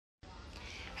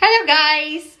Hello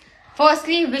guys!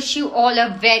 Firstly, wish you all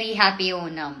a very happy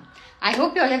Onam. I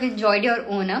hope you all have enjoyed your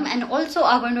Onam and also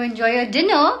are going to enjoy your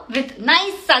dinner with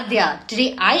nice sadhya.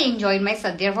 Today I enjoyed my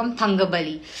sadhya from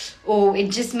Thangabali. Oh,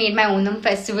 it just made my Onam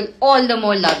festival all the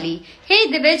more lovely. Hey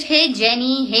Divij, hey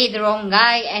Jenny, hey the wrong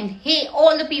guy, and hey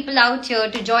all the people out here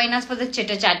to join us for the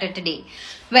chitter chatter today.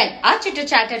 Well, our chitter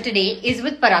chatter today is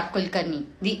with Parag Kulkarni,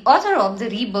 the author of The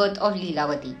Rebirth of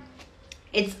Leelavati.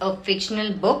 It's a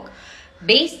fictional book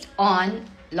based on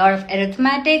a lot of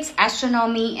arithmetics,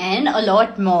 astronomy, and a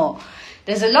lot more.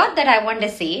 There's a lot that I want to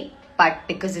say, but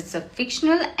because it's a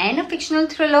fictional and a fictional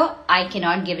thriller, I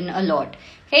cannot give in a lot.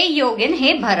 Hey Yogin,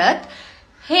 hey Bharat,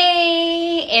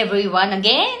 hey everyone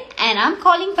again, and I'm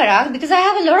calling Parag because I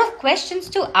have a lot of questions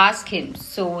to ask him.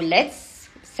 So let's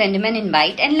send him an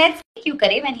invite and let's meet you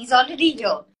Kare when he's already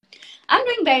here. I'm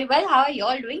doing very well. How are you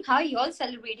all doing? How are you all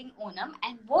celebrating Onam?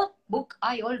 And what book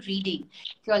are you all reading?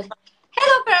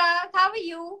 Hello, Parag. How are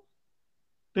you?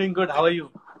 Doing good. How are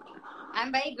you?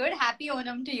 I'm very good. Happy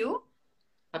Onam to you.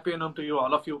 Happy Onam to you,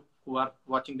 all of you who are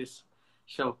watching this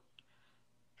show.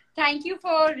 Thank you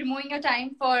for removing your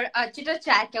time for chitter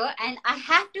chatter. And I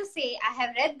have to say, I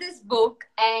have read this book,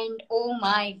 and oh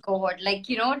my god,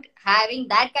 having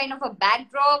that kind of a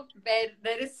backdrop where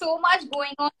there is so much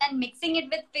going on and mixing it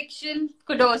with fiction,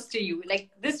 kudos to you. Like,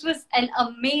 this was an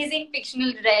amazing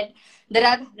fictional read that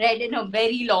I've read in a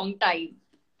very long time.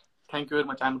 Thank you very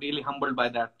much. I'm really humbled by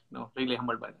that. Really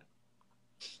humbled by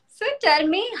that. So tell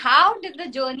me, how did the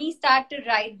journey start to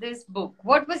write this book?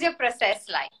 What was your process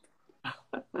like?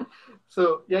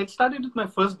 So yeah, it started with my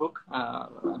first book,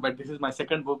 but this is my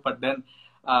second book. But then,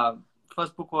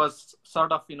 first book was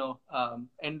sort of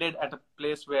ended at a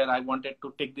place where I wanted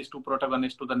to take these two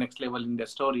protagonists to the next level in their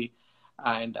story,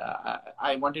 and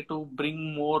I wanted to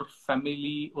bring more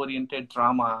family-oriented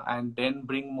drama and then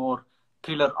bring more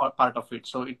thriller part of it.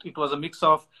 So it was a mix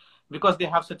of, because they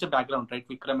have such a background, right?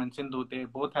 Vikram and Sindhu, they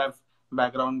both have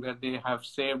background where they have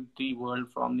saved the world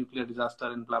from nuclear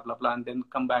disaster and blah blah blah, and then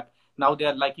come back. Now they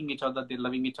are liking each other, they're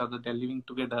loving each other, they're living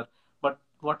together. But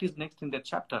what is next in that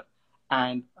chapter?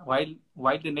 And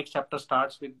while the next chapter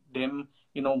starts with them,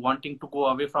 wanting to go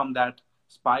away from that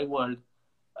spy world,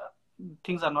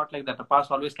 things are not like that. The past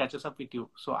always catches up with you.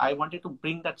 So I wanted to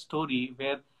bring that story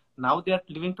where now they are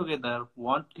living together,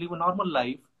 want to live a normal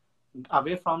life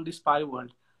away from the spy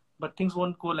world, but things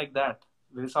won't go like that.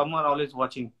 There's someone always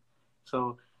watching.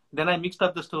 So then I mixed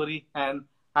up the story, and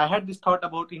I had this thought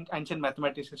about ancient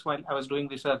mathematics while I was doing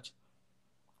research.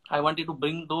 I wanted to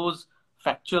bring those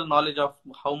factual knowledge of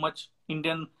how much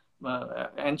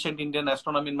ancient Indian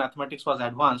astronomy and mathematics was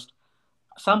advanced.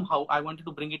 Somehow I wanted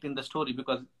to bring it in the story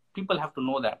because people have to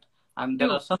know that. And there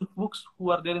are some books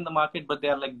who are there in the market, but they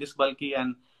are like this bulky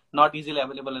and not easily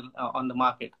available on the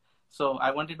market. So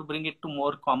I wanted to bring it to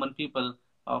more common people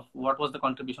of what was the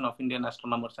contribution of Indian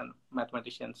astronomers and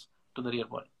mathematicians to the real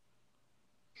world.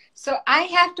 So I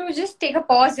have to just take a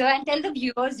pause here and tell the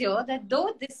viewers here that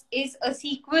though this is a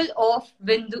sequel of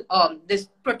Bindu, this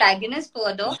protagonist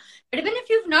further, but even if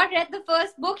you've not read the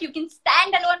first book, you can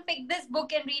stand alone, pick this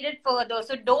book and read it further.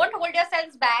 So don't hold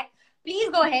yourselves back. Please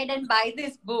go ahead and buy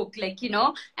this book,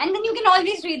 and then you can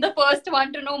always read the first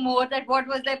one to know more that what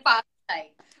was their past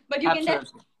like. But you can then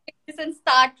pick this and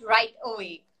start right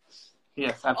away.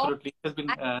 Yes, absolutely. It has been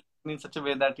in such a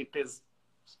way that it is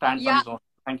stands on its own.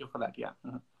 Thank you for that. Yeah.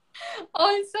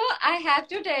 Also, I have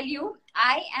to tell you,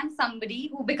 I am somebody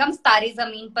who becomes Tare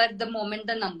Zameen Par the moment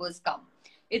the numbers come.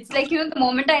 It's like, the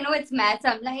moment I know it's maths,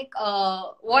 I'm like,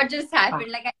 what just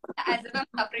happened? Like, as if I'm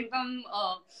suffering from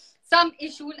some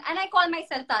issue. And I call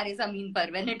myself Tare Zameen Par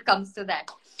when it comes to that.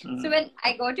 So when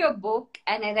I got your book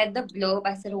and I read the blurb,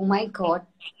 I said, oh my God,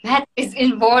 math is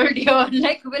involved here.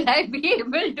 Like, will I be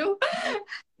able to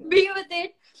be with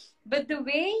it? But the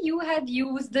way you have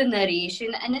used the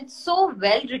narration, and it's so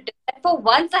well written, that for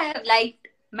once I have liked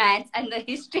maths and the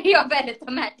history of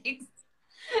arithmetics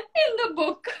in the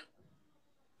book.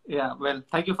 Yeah, well,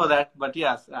 thank you for that. But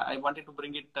yes, I wanted to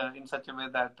bring it in such a way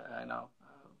that,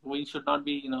 we should not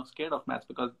be, scared of maths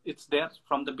because it's there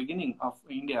from the beginning of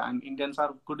India, and Indians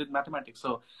are good with mathematics.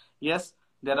 So yes,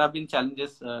 there have been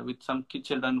challenges with some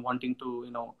children wanting to,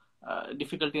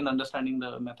 difficulty in understanding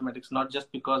the mathematics, not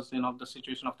just because of the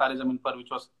situation of Tare Zameen Par, which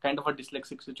was kind of a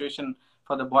dyslexic situation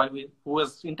for the boy who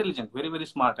was intelligent, very very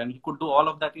smart, and he could do all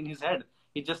of that in his head.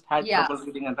 He just had trouble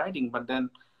reading and writing. But then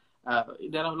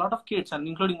there are a lot of kids, and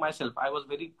including myself, I was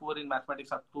very poor in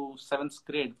mathematics up to 7th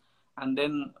grade, and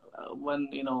then when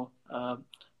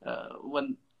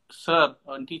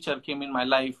teacher came in my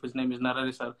life, his name is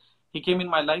Narari sir. He came in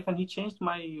my life and he changed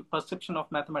my perception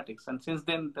of mathematics, and since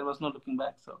then there was no looking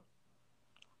back. So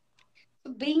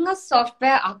Being a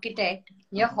software architect,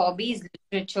 your hobby is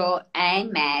literature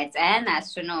and maths and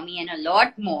astronomy and a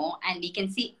lot more. And we can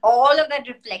see all of that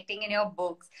reflecting in your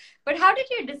books. But how did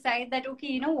you decide that, okay,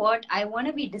 you know what? I want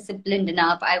to be disciplined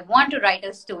enough. I want to write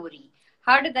a story.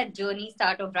 How did that journey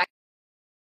start of writing?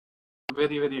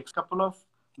 Very, very couple of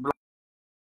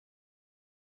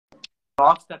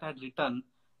blogs that I had written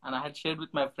and I had shared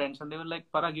with my friends, and they were like,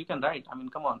 Parag, you can write. I mean,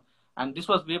 come on. And this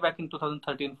was way back in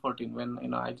 2013-14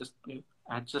 when, I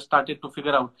had just started to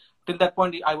figure out. Till that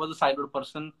point, I was a cyber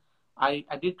person. I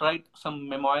did write some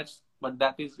memoirs, but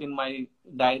that is in my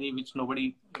diary, which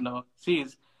nobody,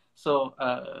 sees. So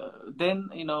then,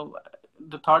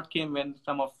 the thought came when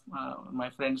some of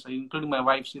my friends, including my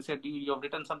wife, she said, you have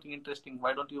written something interesting.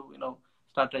 Why don't you,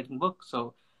 start writing books?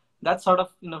 So that sort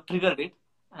of, triggered it.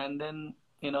 And then,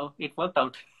 it worked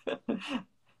out.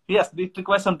 Yes, it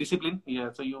requires some discipline. Yeah,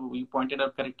 so you pointed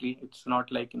out correctly. It's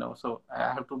not like, so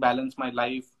I have to balance my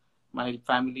life, my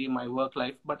family, my work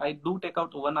life. But I do take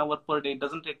out 1 hour per day. It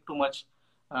doesn't take too much.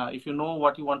 If you know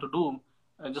what you want to do,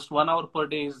 just 1 hour per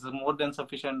day is more than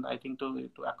sufficient, I think, to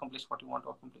accomplish what you want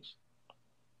to accomplish.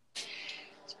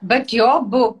 But your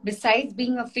book, besides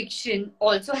being a fiction,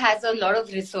 also has a lot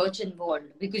of research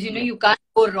involved because you can't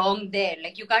go wrong there.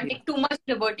 Like you can't take too much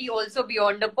liberty also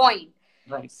beyond the point.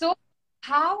 Right. So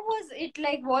how was it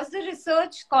like? Was the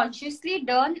research consciously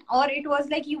done, or it was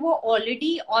like you were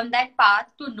already on that path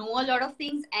to know a lot of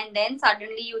things and then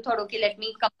suddenly you thought, okay, let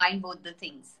me combine both the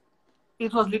things?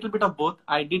 It was a little bit of both.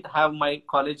 I did have my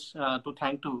college to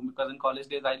thank to, because in college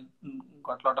days I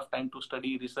got a lot of time to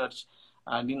study, research,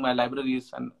 in my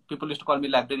libraries, and people used to call me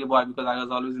library boy because I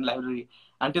was always in library.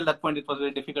 Until that point, it was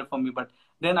very difficult for me. But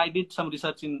then I did some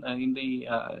research in the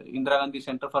Indira Gandhi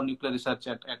Center for Nuclear Research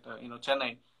at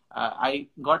Chennai. I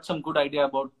got some good idea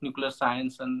about nuclear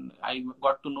science, and I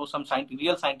got to know some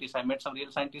real scientists. I met some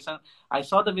real scientists, and I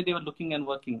saw the way they were looking and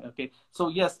working. Okay, so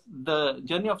yes, the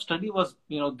journey of study was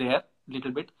there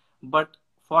little bit, but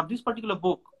for this particular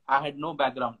book, I had no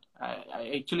background.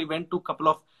 I actually went to a couple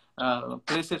of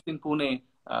places in Pune,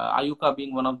 Ayuka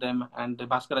being one of them, and the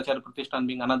Bhaskaracharya Pratishthan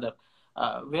being another,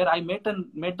 where I met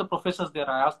the professors there.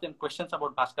 I asked them questions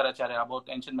about Bhaskaracharya, about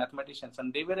ancient mathematicians,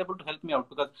 and they were able to help me out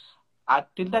because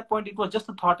till that point it was just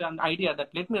a thought and idea that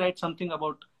let me write something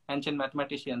about ancient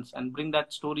mathematicians and bring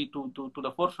that story to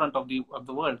the forefront of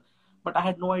the world. But I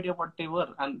had no idea what they were,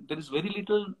 and there is very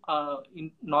little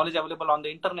knowledge available on the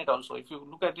internet also. If you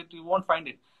look at it, you won't find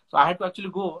it. So I had to actually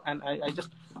go, and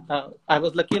I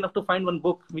was lucky enough to find one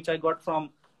book which I got from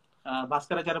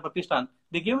Bhaskaracharya Pratishthan.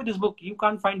 They gave me this book. You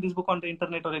can't find this book on the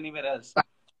internet or anywhere else.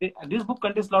 This book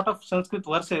contains a lot of Sanskrit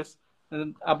verses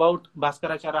about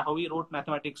Bhaskaracharya, how he wrote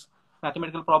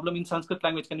mathematical problem in Sanskrit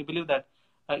language. Can you believe that?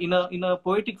 In a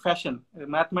poetic fashion,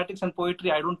 mathematics and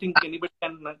poetry, I don't think anybody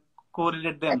can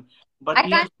correlate them. But I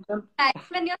can't imagine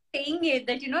when you're saying it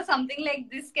that something like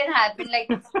this can happen.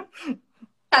 Like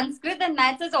Sanskrit and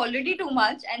maths is already too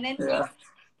much, and then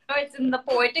it's in the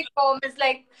poetic form. It's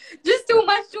like just too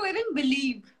much to even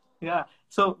believe. Yeah.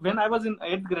 So when I was in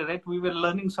 8th grade, right, we were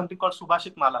learning something called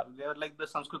Subhashit Mala. They are like the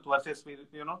Sanskrit verses,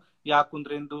 Ya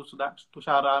Kundrendu,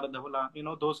 Tushara,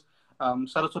 Dhawala, those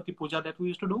Saraswati Puja that we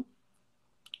used to do.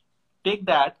 Take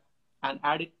that and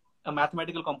add a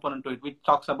mathematical component to it, which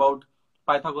talks about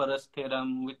Pythagoras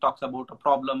theorem, which talks about a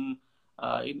problem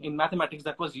in mathematics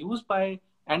that was used by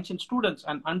ancient students,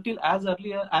 and until as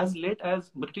late as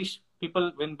British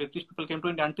people, when British people came to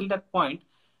India, until that point,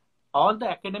 all the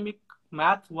academic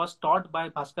math was taught by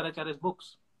Bhaskaracharya's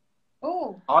books.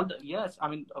 Oh. Yes. I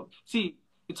mean, see,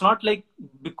 it's not like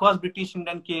because British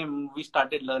Indian came, we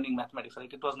started learning mathematics,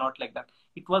 right? It was not like that.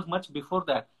 It was much before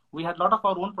that. We had a lot of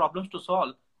our own problems to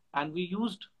solve, and we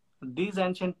used these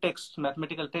ancient texts,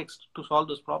 mathematical texts, to solve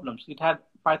those problems. It had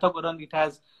Pythagorean, it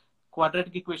has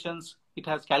quadratic equations, it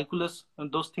has calculus,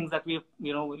 and those things that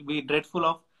we dreadful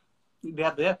of, they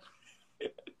are there.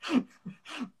 So,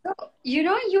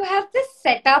 you have this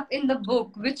setup in the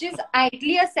book, which is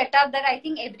ideally a setup that I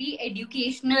think every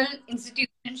educational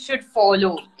institution should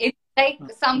follow. It's like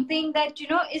something that,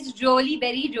 is really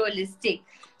very realistic.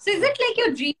 So is it like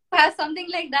your dream to have something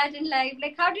like that in life?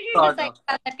 Like, how did you decide to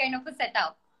have that kind of a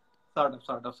setup?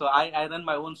 Sort of. So I run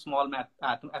my own small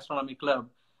astronomy club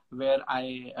where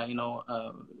I,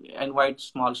 invite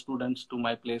small students to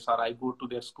my place, or I go to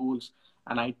their schools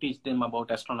and I teach them about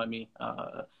astronomy,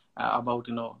 about,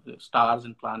 stars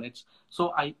and planets.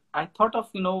 So I thought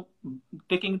of,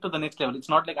 taking it to the next level. It's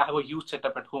not like I have a huge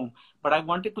setup at home, but I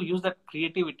wanted to use that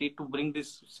creativity to bring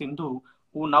this Sindhu,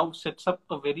 who now sets up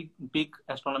a very big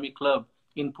astronomy club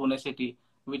in Pune city,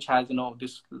 which has,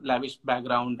 this lavish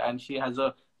background, and she has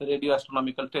a radio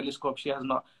astronomical telescope. She has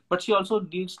not, but she also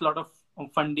needs a lot of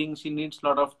funding. She needs a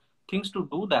lot of things to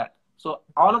do that. So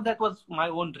all of that was my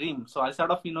own dream. So I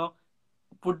sort of,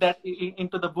 put that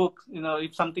into the book.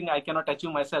 If something I cannot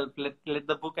achieve myself, let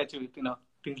the book achieve it.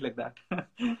 Things like that.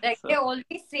 Like So, they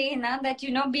always say, na, that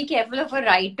be careful of a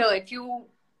writer. If you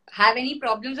have any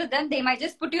problems with them, they might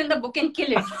just put you in the book and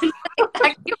kill it.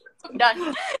 Exactly what you've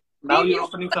done. now Dream you're you,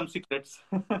 opening some secrets.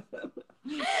 the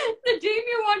dream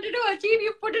you wanted to achieve,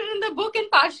 you put it in the book and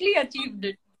partially achieved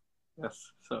it.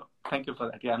 Yes. So thank you for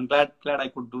that. Yeah, I'm glad I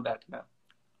could do that. Yeah.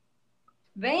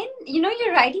 When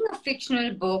you're writing a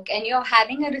fictional book and you're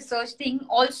having a research thing,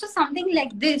 also something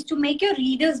like this to make your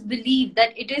readers believe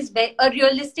that it is a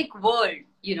realistic world,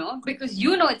 because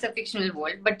it's a fictional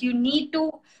world, but you need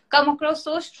to come across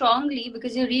so strongly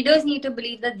because your readers need to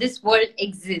believe that this world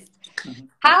exists. Mm-hmm.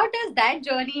 How does that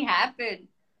journey happen?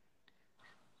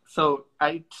 So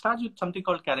I start with something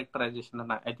called characterization,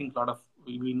 and I think a lot of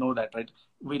we know that, right?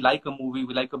 We like a movie,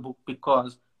 we like a book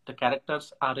because the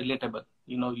characters are relatable.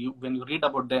 You when you read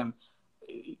about them,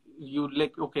 you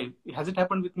like, okay, has it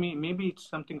happened with me? Maybe it's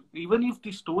something. Even if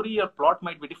the story or plot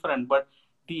might be different, but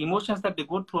the emotions that they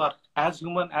go through are as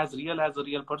human, as real as a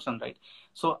real person, right?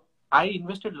 So I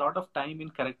invested a lot of time in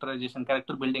characterization,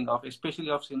 character building of, especially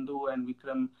of Sindhu and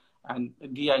Vikram and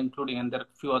Dia including, and there are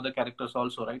a few other characters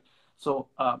also, right? So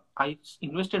I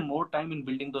invested more time in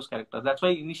building those characters. That's why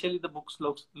initially the books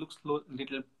looks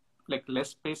little like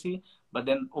less pacey, but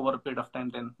then over a period of time,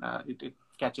 then it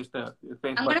catches the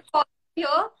pace. I'm going to pause here.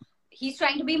 He's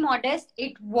trying to be modest.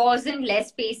 It wasn't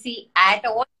less pacey at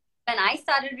all. When I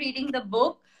started reading the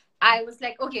book, I was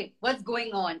like, okay, what's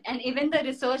going on? And even the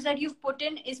research that you've put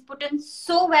in is put in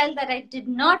so well that I did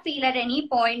not feel at any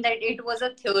point that it was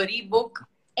a theory book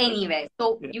anywhere.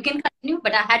 So you can continue,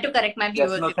 but I had to correct my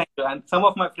viewers. Yes, no, thank you. And some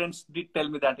of my friends did tell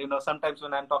me that, sometimes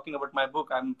when I'm talking about my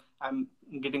book, I'm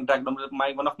getting dragged on.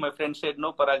 One of my friends said,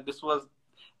 no, Parag,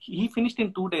 he finished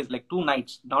in 2 days, like 2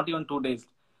 nights, not even 2 days.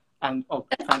 And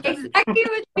fantastic. Exactly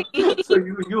what me. So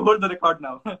you hold the record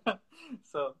now.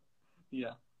 So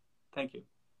yeah, thank you.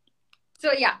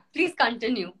 So yeah, please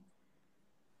continue.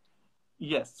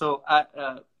 Yes. So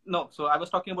so I was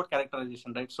talking about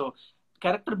characterization, right? So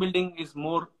character building is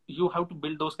more, you have to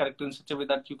build those characters in such a way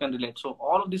that you can relate. So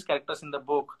all of these characters in the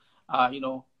book,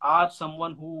 are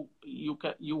someone who you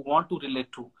want to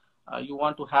relate to. You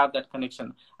want to have that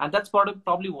connection, and that's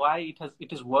probably why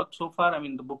it has worked so far. I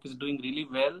mean, the book is doing really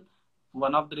well.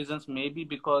 One of the reasons maybe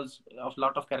because of a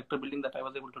lot of character building that I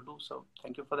was able to do. So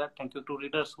thank you for that. Thank you to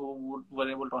readers who were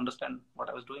able to understand what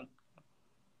I was doing.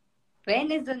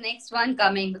 When is the next one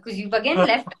coming? Because you've again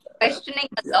left questioning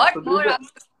a lot more.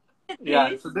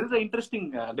 Yeah, so there is an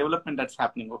interesting development that's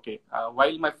happening. Okay,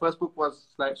 while my first book was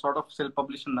like sort of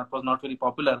self-published and that was not very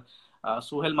popular,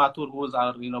 Suhail Mathur, who is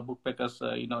our Bookpackers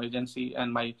agency,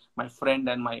 and my friend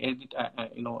and my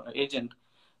agent,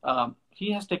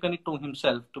 he has taken it to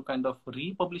himself to kind of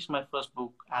republish my first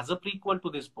book as a prequel to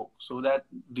this book, so that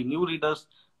the new readers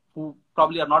who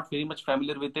probably are not very much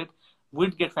familiar with it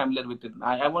would get familiar with it.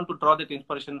 I want to draw that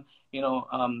inspiration,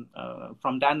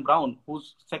 from Dan Brown,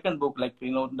 whose second book, like,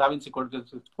 Da Vinci Code,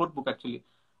 his fourth book actually,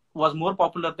 was more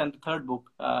popular than the third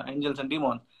book, Angels and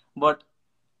Demons. But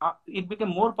it became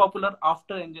more popular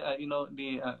after,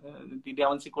 the Da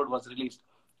Vinci Code was released,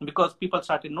 because people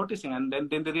started noticing, and then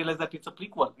they realized that it's a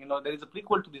prequel. There is a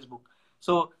prequel to this book.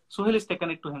 So Suhail has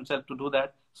taken it to himself to do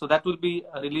that. So that will be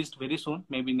released very soon,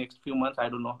 maybe next few months. I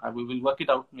don't know. We will work it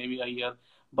out, maybe a year.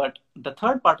 But the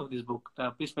third part of this book,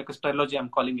 the Peacemakers Trilogy, I'm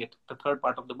calling it, the third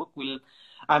part of the book,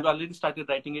 I've already started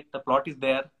writing it. The plot is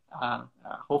there.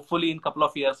 Hopefully in a couple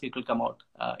of years it will come out,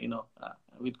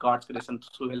 with God's grace and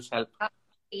Suhail's help.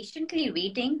 Patiently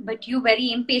waiting, but you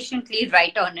very impatiently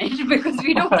write on it because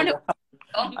we don't want to.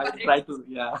 I will try to,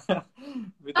 yeah.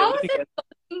 How is it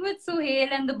working with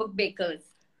Suhail and the Bookpackers?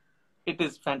 It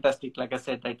is fantastic. Like I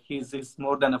said, right, he's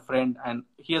more than a friend, and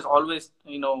he has always,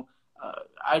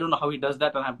 I don't know how he does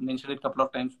that, and I've mentioned it a couple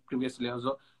of times previously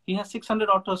also. He has 600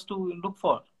 authors to look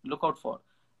out for.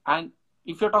 And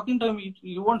if you're talking to him,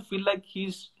 you won't feel like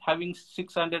he's having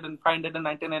 600 and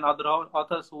 599 other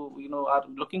authors who, are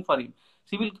looking for him.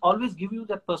 So he will always give you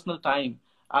that personal time.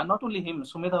 And not only him,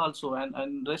 Sumedha also,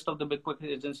 and rest of the Bookpackers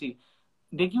agency,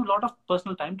 they give a lot of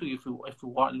personal time to you if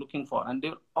you are looking for, and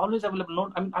they're always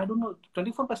available. I don't know,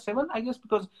 24/7, I guess,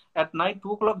 because at night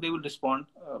 2 o'clock they will respond,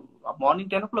 morning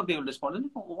 10 o'clock they will respond. And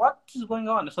what is going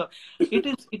on? So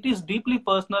it is deeply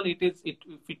personal. It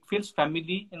feels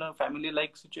family, family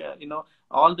like,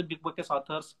 all the Bookpackers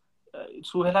authors.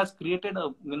 Suhail has created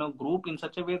a group in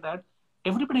such a way that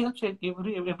everybody else,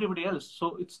 everybody else.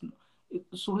 So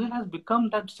Suhail has become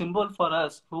that symbol for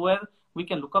us, where we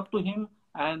can look up to him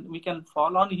and we can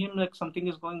fall on him like something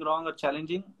is going wrong or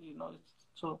challenging. It's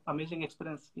so amazing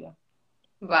experience. Yeah.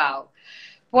 Wow.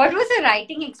 What was the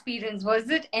writing experience? Was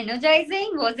it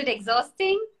energizing? Was it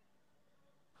exhausting?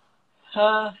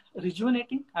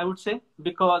 Rejuvenating, I would say,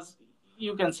 because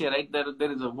you can say, right,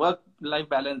 there is a work life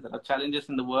balance, there are challenges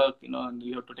in the work, and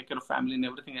you have to take care of family and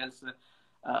everything else.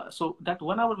 So that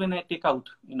 1 hour when I take out,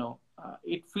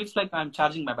 it feels like I'm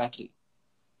charging my battery,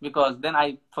 because then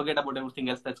I forget about everything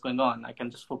else that's going on. I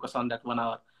can just focus on that 1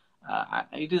 hour.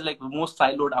 It is like the most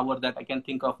siloed hour that I can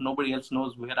think of. Nobody else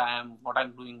knows where I am, what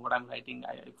I'm doing, what I'm writing.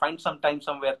 I find some time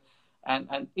somewhere,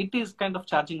 and it is kind of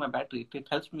charging my battery. It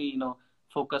helps me,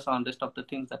 focus on rest of the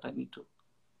things that I need to.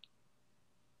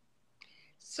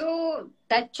 So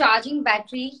that charging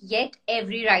battery, yet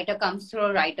every writer comes through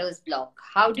a writer's block.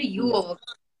 How do you Yes.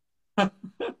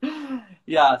 overcome?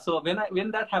 Yeah. So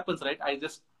when that happens, right, I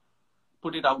just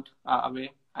put it out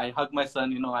away. I hug my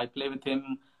son. I play with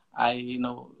him. I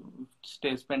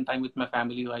spend time with my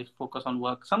family. I focus on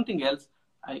work. Something else.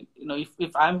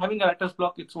 If I'm having a writer's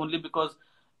block, it's only because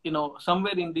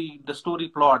somewhere in the story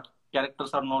plot,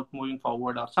 characters are not moving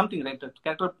forward or something, right? The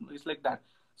character is like that.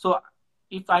 So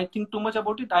if I think too much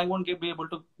about it, I won't be able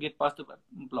to get past the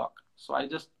block. So I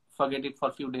just forget it for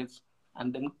a few days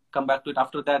and then come back to it.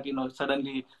 After that,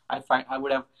 suddenly I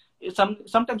would have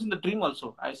sometimes in the dream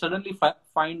also, I suddenly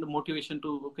find motivation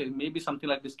to, okay, maybe something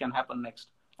like this can happen next,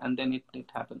 and then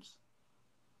it happens.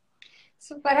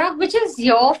 So Parag, which is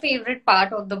your favorite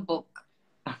part of the book?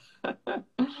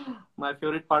 My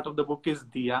favorite part of the book is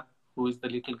Dia, who is the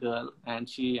little girl, and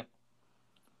she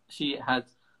has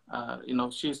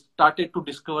she started to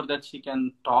discover that she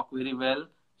can talk very well.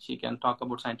 She can talk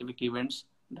about scientific events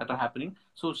that are happening.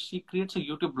 So she creates a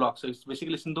YouTube blog. So it's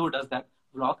basically Sindhu who does that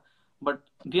blog, but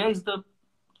Dia is the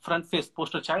front face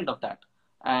poster child of that.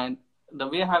 And the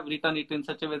way I have written it in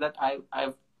such a way that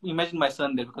I've imagined my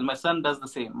son there, because my son does the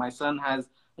same. My son has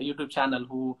a YouTube channel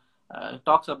who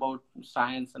talks about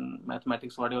science and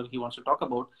mathematics, whatever he wants to talk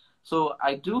about. So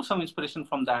I drew some inspiration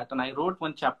from that, and I wrote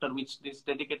one chapter which is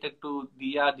dedicated to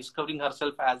Dia discovering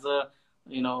herself as a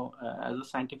as a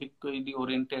scientifically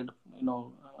oriented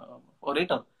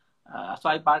orator. So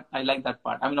I like that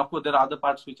part. I mean, of course, there are other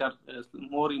parts which are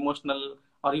more emotional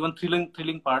or even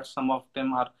thrilling parts. Some of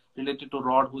them are related to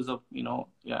Rod, who's a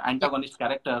antagonist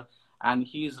character, and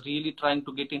he is really trying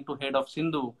to get into head of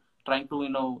Sindhu, trying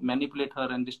to manipulate her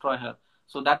and destroy her.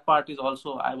 So that part is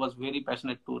also, I was very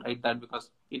passionate to write that,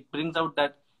 because it brings out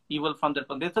that evil from that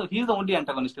point. He's the only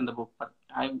antagonist in the book, but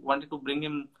I wanted to bring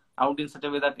him out in such a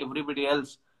way that everybody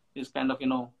else is kind of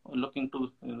looking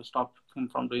to stop him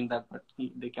from doing that, but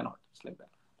they cannot. It's like that.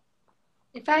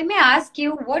 If I may ask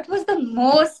you, what was the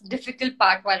most difficult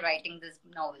part while writing this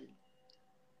novel?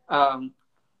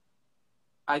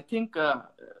 I think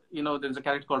there's a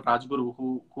character called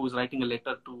Rajguru who's writing a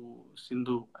letter to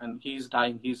Sindhu, and he's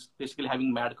dying. He's basically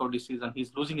having mad cow disease, and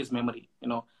he's losing his memory.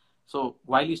 So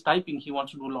while he's typing, he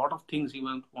wants to do a lot of things. He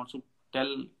wants to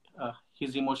tell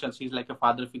his emotions. He's like a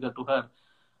father figure to her,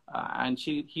 and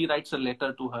he writes a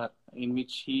letter to her in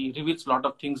which he reveals a lot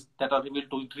of things that are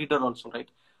revealed to the reader also, right?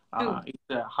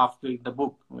 It's halfway in the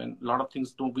book when a lot of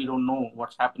things we don't know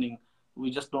what's happening. We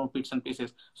just know bits and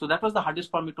pieces. So that was the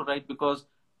hardest for me to write, because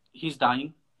he's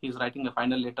dying. He's writing a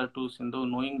final letter to Sindhu,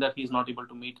 knowing that he's not able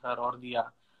to meet her or Dia.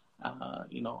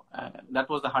 That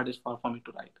was the hardest part for me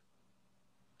to write.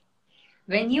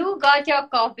 When you got your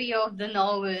copy of the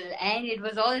novel and it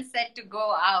was all set to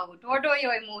go out, what were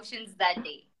your emotions that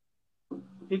day?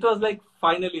 It was like,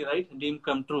 finally, right, dream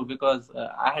come true, because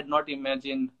I had not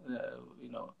imagined,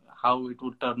 how it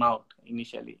would turn out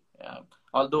initially.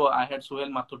 Although I had Suhail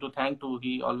Mathur to thank to,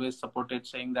 he always supported,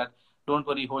 saying that don't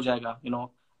worry, ho jayega.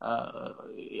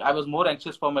 I was more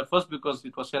anxious for my first, because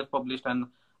it was self-published and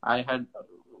I had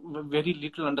very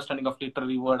little understanding of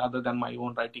literary word other than my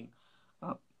own writing.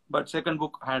 But second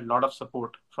book, I had a lot of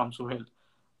support from Suhail,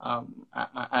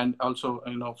 and also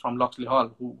from Loxley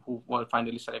Hall, who were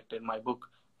finally selected my book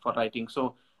for writing.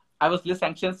 So I was less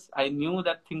anxious. I knew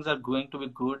that things are going to be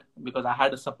good, because I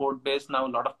had a support base now. A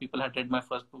lot of people had read my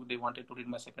first book. They wanted to read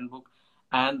my second book,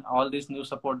 and all this new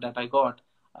support that I got,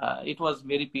 it was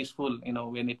very peaceful,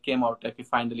 when it came out. Like,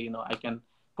 finally, I can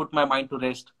put my mind to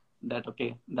rest that,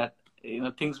 okay, that,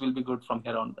 things will be good from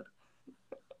here onward.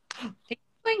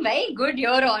 Going very good here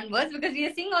onwards, because we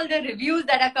are seeing all the reviews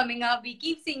that are coming up. We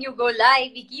keep seeing you go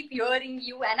live. We keep hearing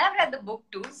you, and I've read the book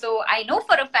too. So I know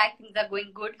for a fact things are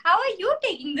going good. How are you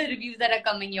taking the reviews that are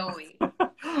coming your way?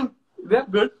 They're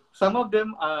good. some of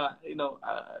them,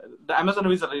 the Amazon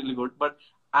reviews are really good, but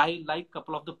I like a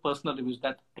couple of the personal reviews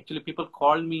that actually people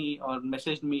call me or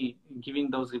messaged me giving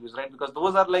those reviews, right? Because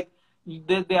those are like,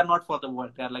 they are not for the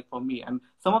world, they are like for me. And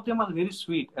some of them are very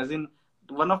sweet, as in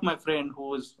one of my friend who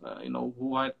was,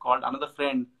 who I had called another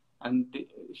friend, and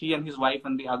he and his wife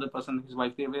and the other person, his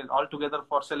wife, they were all together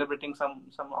for celebrating some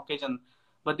occasion,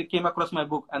 but they came across my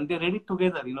book and they read it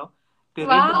together, they read the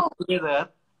Wow. book together,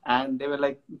 and they were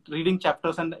like reading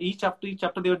chapters, and each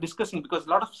chapter they were discussing, because a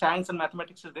lot of science and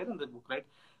mathematics is there in the book, right?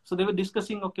 So they were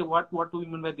discussing, okay, what do we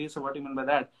mean by this, or what do you mean by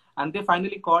that? And they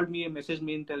finally called me and messaged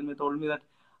me and told me that,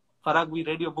 Farag, we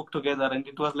read your book together, and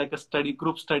it was like a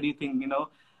group study thing,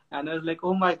 And I was like,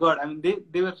 oh my god! I mean,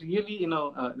 they were really,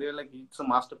 they were like, it's a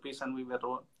masterpiece, and we were,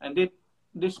 and they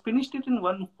finished it in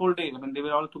one whole day. I mean, they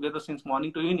were all together since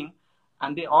morning to evening,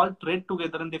 and they all read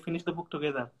together and they finished the book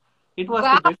together. It was the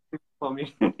Wow. best thing for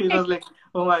me. It was like,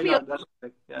 oh my god, that's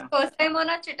like, yeah. First time on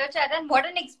a chitter chat, and what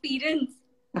an experience.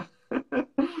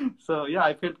 So yeah,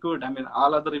 I felt good. I mean,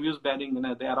 all other reviews bearing,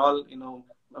 they are all,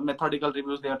 methodical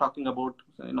reviews. They are talking about,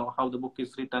 how the book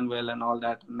is written well and all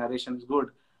that. Narration is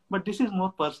good, but this is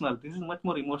more personal. This is much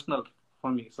more emotional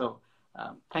for me. So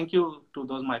thank you to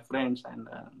those my friends, and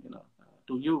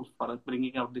to you for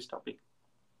bringing out this topic.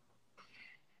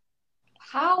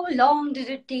 How long did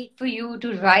it take for you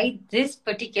to write this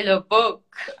particular book?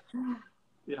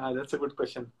 Yeah, that's a good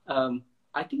question.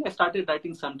 I think I started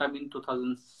writing sometime in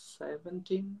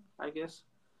 2017, I guess.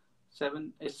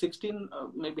 16,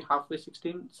 maybe halfway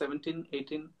 16, 17,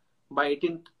 18. By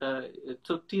 18, it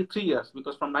took 3 years,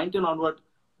 because from 19 onward,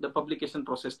 the publication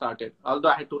process started. Although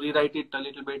I had to rewrite it a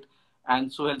little bit. And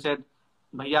Suhail said,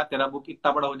 भैया तेरा book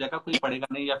इतना बड़ा हो जाएगा, कोई पढ़ेगा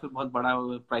नहीं, या फिर बहुत बड़ा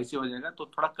प्राइसी हो जाएगा, तो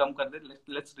थोड़ा कम कर दे,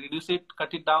 let's reduce it,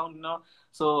 cut it down,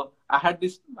 So I have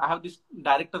this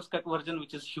director's cut version,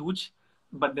 which is huge,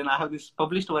 but then I have this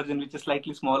published version, which is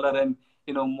slightly smaller and,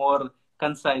 more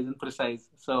concise and precise.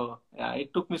 So yeah,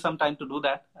 it took me some time to do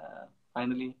that.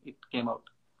 Finally, it came out.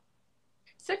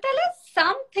 So tell us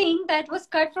something that was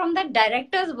cut from the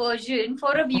director's version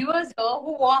for a viewers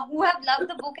who have loved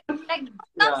the book and like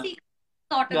some secret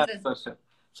notices. For sure.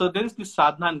 So there is this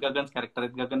Sadhna and Gagan's character.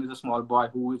 Gagan is a small boy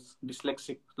who is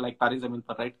dyslexic, like Tari Zameen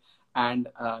Par, right? And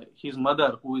his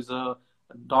mother, who is a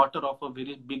daughter of a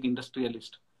very big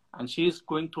industrialist, and she is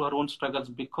going through her own struggles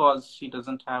because she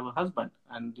doesn't have a husband,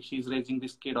 and she's raising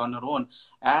this kid on her own.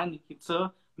 And it's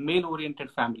a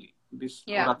male-oriented family. This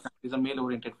is a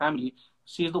male-oriented family.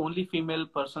 She is the only female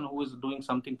person who is doing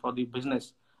something for the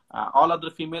business. All other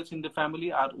females in the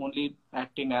family are only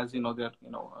acting as their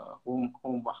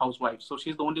home housewives. So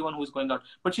she's the only one who is going out,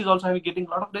 but she's also getting a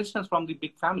lot of resistance from the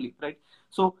big family, right?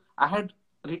 So I had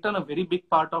written a very big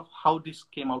part of how this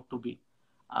came out to be.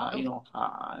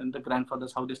 And the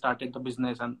grandfathers, how they started the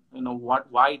business, and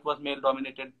why it was male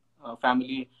dominated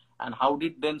family, and how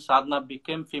did then Sadhna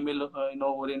became female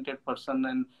oriented person,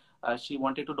 and she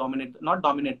wanted to not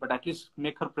dominate, but at least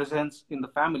make her presence in the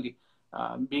family.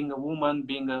 Being a woman,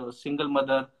 being a single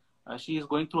mother, she is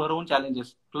going through her own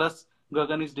challenges. Plus,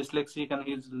 Gagan is dyslexic and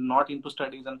he's not into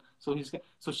studies, and so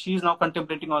she's now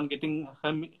contemplating on getting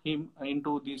him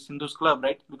into the Sindhu's club,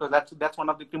 right? Because that's one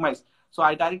of the premise. So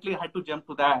I directly had to jump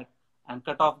to that and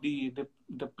cut off the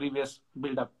previous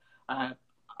build up.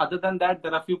 Other than that,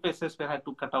 there are a few places where I had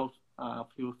to cut out a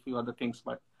few other things,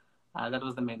 but that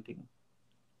was the main thing.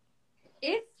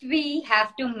 If we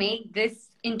have to make this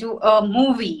into a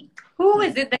movie, who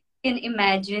is it that you can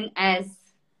imagine as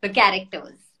the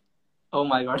characters? Oh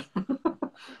my god,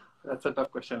 that's a tough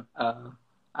question. I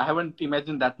haven't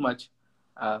imagined that much,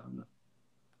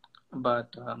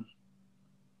 but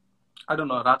I don't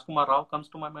know. Rajkumar Rao comes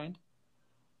to my mind.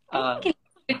 I think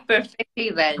it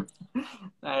perfectly well.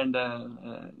 And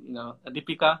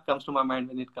Deepika comes to my mind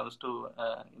when it comes to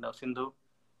Sindhu.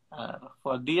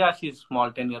 For Dia, she's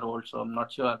small, 10-year-old, so I'm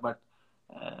not sure. But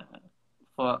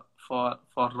for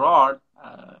Rod,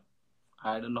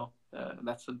 I don't know.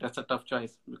 That's a tough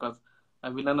choice, because a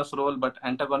villainous role, but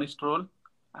antagonist role,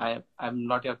 I'm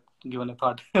not yet given a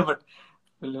thought, but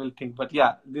we'll think. But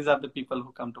yeah, these are the people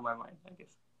who come to my mind, I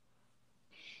guess.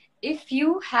 If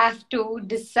you have to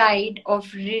decide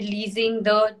of releasing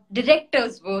the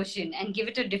director's version and give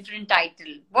it a different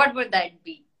title, what would that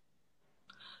be?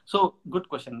 So, good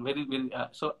question. Very, very.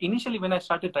 So, initially, when I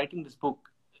started writing this book,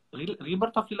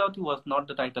 Rebirth of Leelavati was not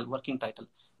the title, working title.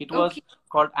 It was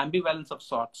called Ambivalence of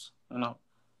Sorts. And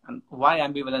why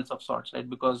ambivalence of sorts, right?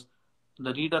 Because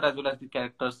the reader as well as the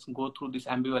characters go through this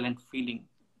ambivalent feeling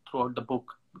throughout the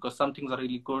book. Because some things are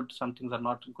really good, some things are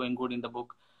not going good in the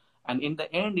book. And in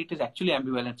the end, it is actually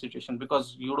ambivalent situation,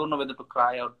 because you don't know whether to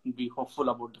cry or be hopeful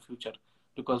about the future.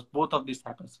 because both of these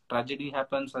happens. Tragedy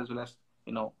happens as well as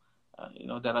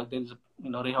there's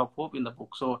ray of hope in the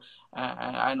book. So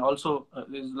and also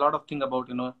there's a lot of thing about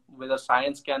whether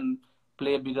science can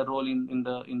play a bigger role in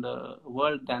the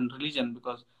world than religion,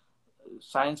 because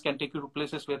science can take you to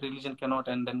places where religion cannot,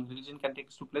 and then religion can take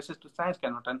us to places to science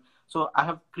cannot. And so I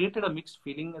have created a mixed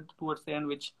feeling towards the end,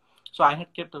 which so I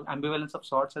had kept ambivalence of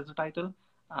sorts as the title.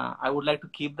 I would like to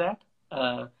keep that.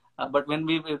 But when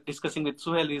we were discussing with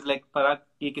Suhail, he's like, Parag,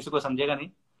 ye kisi ko samjhega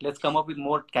nahi. Let's come up with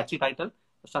more catchy title,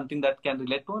 something that can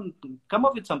relate to, and come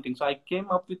up with something. So I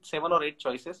came up with 7 or 8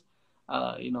 choices,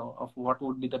 of what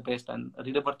would be the best, and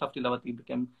Rebirth of Lilavati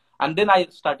became, and then I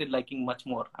started liking much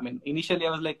more. I mean, initially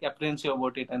I was like apprehensive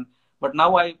about it, but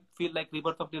now I feel like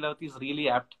Rebirth of Lilavati is really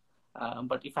apt.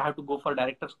 But if I have to go for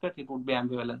director's cut, it would be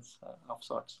ambivalence of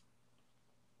sorts.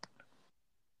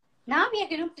 Now we are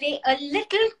going to play a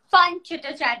little fun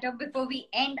chitter chatter before we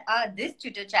end this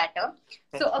chitter chatter.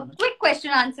 So a quick question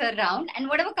answer round, and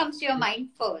whatever comes to your mind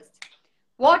first.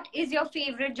 What is your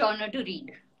favorite genre to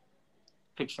read?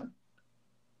 Fiction.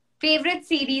 Favorite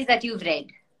series that you've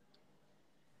read?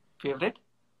 Favorite?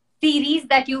 Series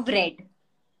that you've read?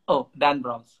 Oh, Dan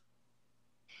Brown's.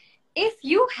 If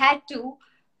you had to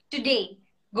today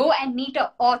go and meet an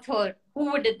author,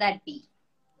 who would that be?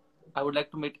 I would like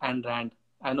to meet Ayn Rand.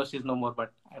 I know she's no more,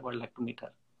 but I would like to meet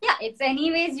her. Yeah, it's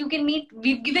anyways you can meet.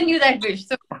 We've given you that wish,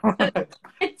 so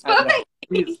it's perfect.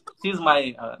 She's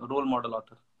my role model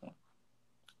author. Yeah.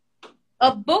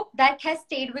 A book that has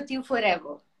stayed with you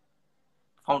forever?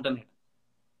 Fountainhead.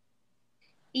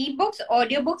 E-books,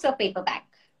 audiobooks, or paperback?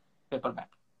 Paperback.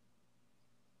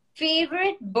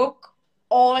 Favorite book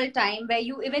all time where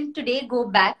you even today go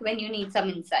back when you need some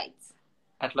insights?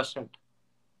 Atlas Shrugged.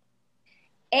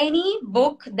 Any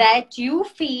book that you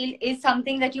feel is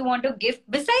something that you want to gift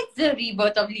besides the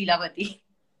Rebirth of Lilavati?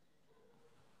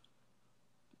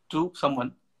 To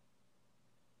someone.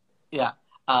 Yeah.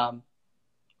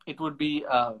 It would be,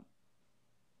 I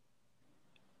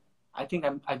think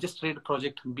I just read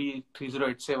Project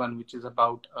B3087, which is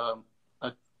about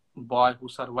a boy who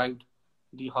survived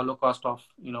the Holocaust of,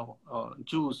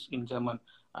 Jews in German,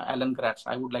 Alan Gratz.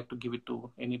 I would like to give it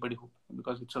to anybody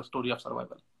because it's a story of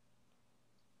survival.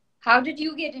 How did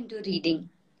you get into reading?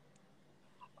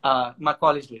 My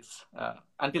college days.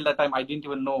 Until that time, I didn't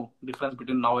even know the difference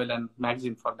between novel and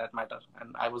magazine, for that matter,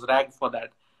 and I was ragged for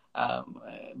that.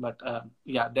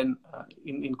 Then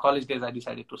in college days, I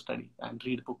decided to study and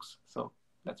read books. So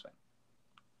that's why.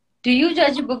 Do you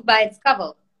judge a book by its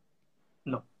cover?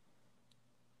 No.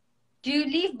 Do you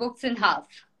leave books in half?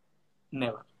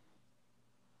 Never.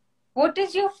 What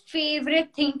is your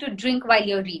favorite thing to drink while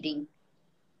you're reading?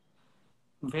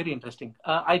 Very interesting.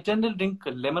 I generally drink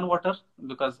lemon water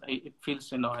because it feels,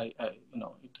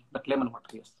 but lemon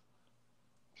water, yes.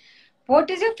 What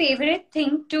is your favorite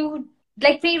thing to,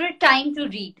 favorite time to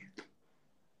read?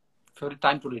 Favorite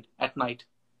time to read? At night.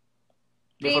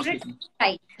 Favorite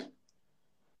write?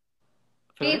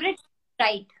 Favorite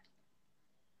write?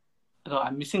 No,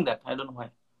 I'm missing that. I don't know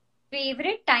why.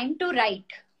 Favorite time to write?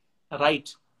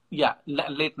 Right. Yeah,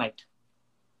 late night.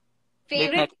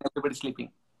 Favorite... Late night, everybody's sleeping.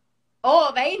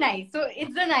 Oh, very nice. So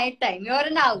it's the night time. You're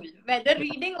an owl. Whether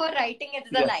reading or writing,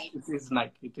 it's the night. It is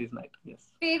night. It is night. Yes.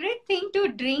 Favorite thing to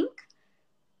drink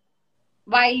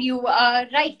while you are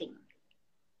writing?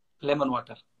 Lemon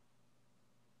water.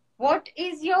 What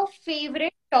is your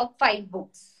favorite top 5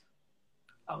 books?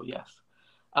 Oh, yes.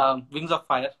 Wings of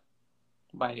Fire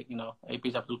by,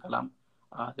 APJ Abdul Kalam.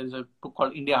 There is a book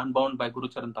called India Unbound by Guru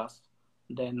Charan Das.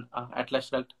 Then Atlas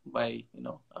Shrugged by,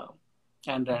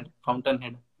 Ayn Rand,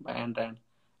 Fountainhead by Ayn Rand,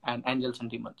 and Angels and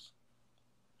Demons.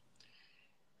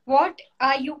 What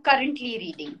are you currently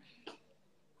reading?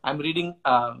 I'm reading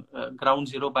Ground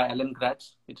Zero by Alan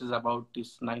Gratz, which is about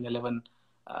this 9/11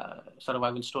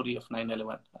 survival story of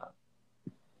 9/11.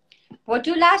 What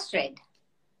you last read?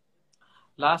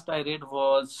 Last I read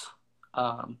was,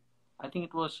 I think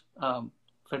it was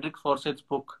Frederick Forsyth's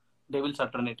book, Devil's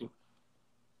Alternative.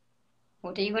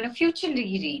 What are you going to futurely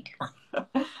read?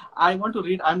 I want to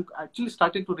read. I'm actually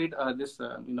started to read this,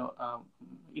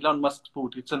 Elon Musk's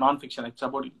book. It's a non-fiction. It's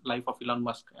about life of Elon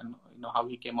Musk and how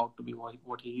he came out to be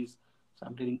what he is. So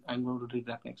I'm going to read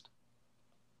that next.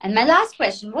 And my last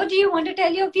question: what do you want to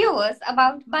tell your viewers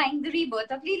about buying the Rebirth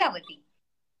of Lilavati?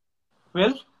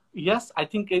 Well, yes, I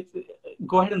think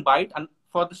go ahead and buy it. And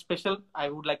for the special, I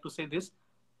would like to say this: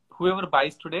 whoever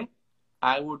buys today,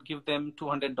 I would give them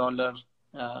 $200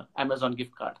 Amazon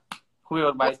gift card.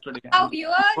 Whoever buys today. Now,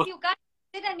 viewers, you can't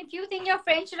it, and if you think your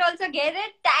friends should also get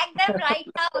it, tag them right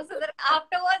now so that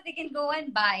afterwards they can go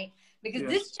and buy. Because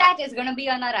this chat is going to be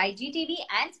on our IGTV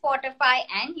and Spotify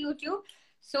and YouTube.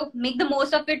 So make the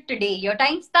most of it today. Your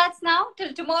time starts now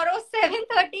till tomorrow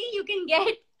 7:30. You can get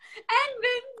and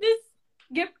win this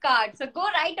gift card. So go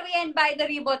right away and buy the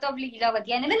Rebirth of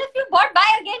Leelavati. And even if you bought,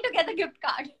 buy again to get the gift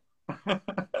card.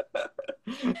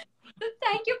 So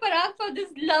thank you, Parag, for this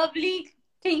lovely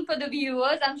thing for the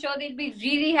viewers. I'm sure they'll be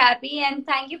really happy. And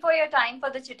thank you for your time for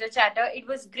the chitter chatter. It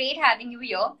was great having you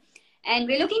here. And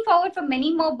we're looking forward for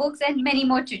many more books and many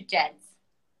more chit chats.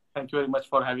 Thank you very much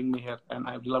for having me here. And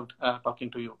I've loved talking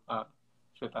to you,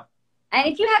 Shweta. And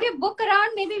if you have your book around,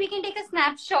 maybe we can take a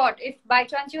snapshot if by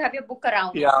chance you have your book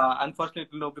around. Yeah,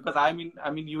 unfortunately, no, because I'm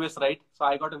in US, right? So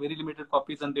I got a very limited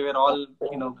copies, and they were all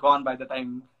gone by the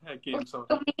time I came. So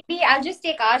maybe I'll just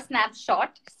take our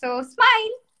snapshot. So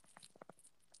smile.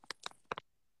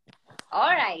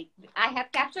 All right, I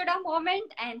have captured our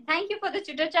moment, and thank you for the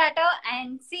chitter chatter.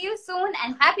 And see you soon.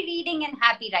 And happy reading and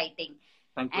happy writing.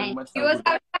 Thank you very much. Viewers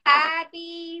are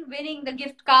happy winning the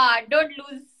gift card. Don't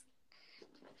lose.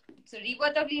 So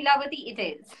Rebirth of Leelavati it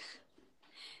is.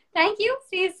 Thank you.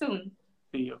 See you soon.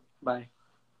 See you. Bye.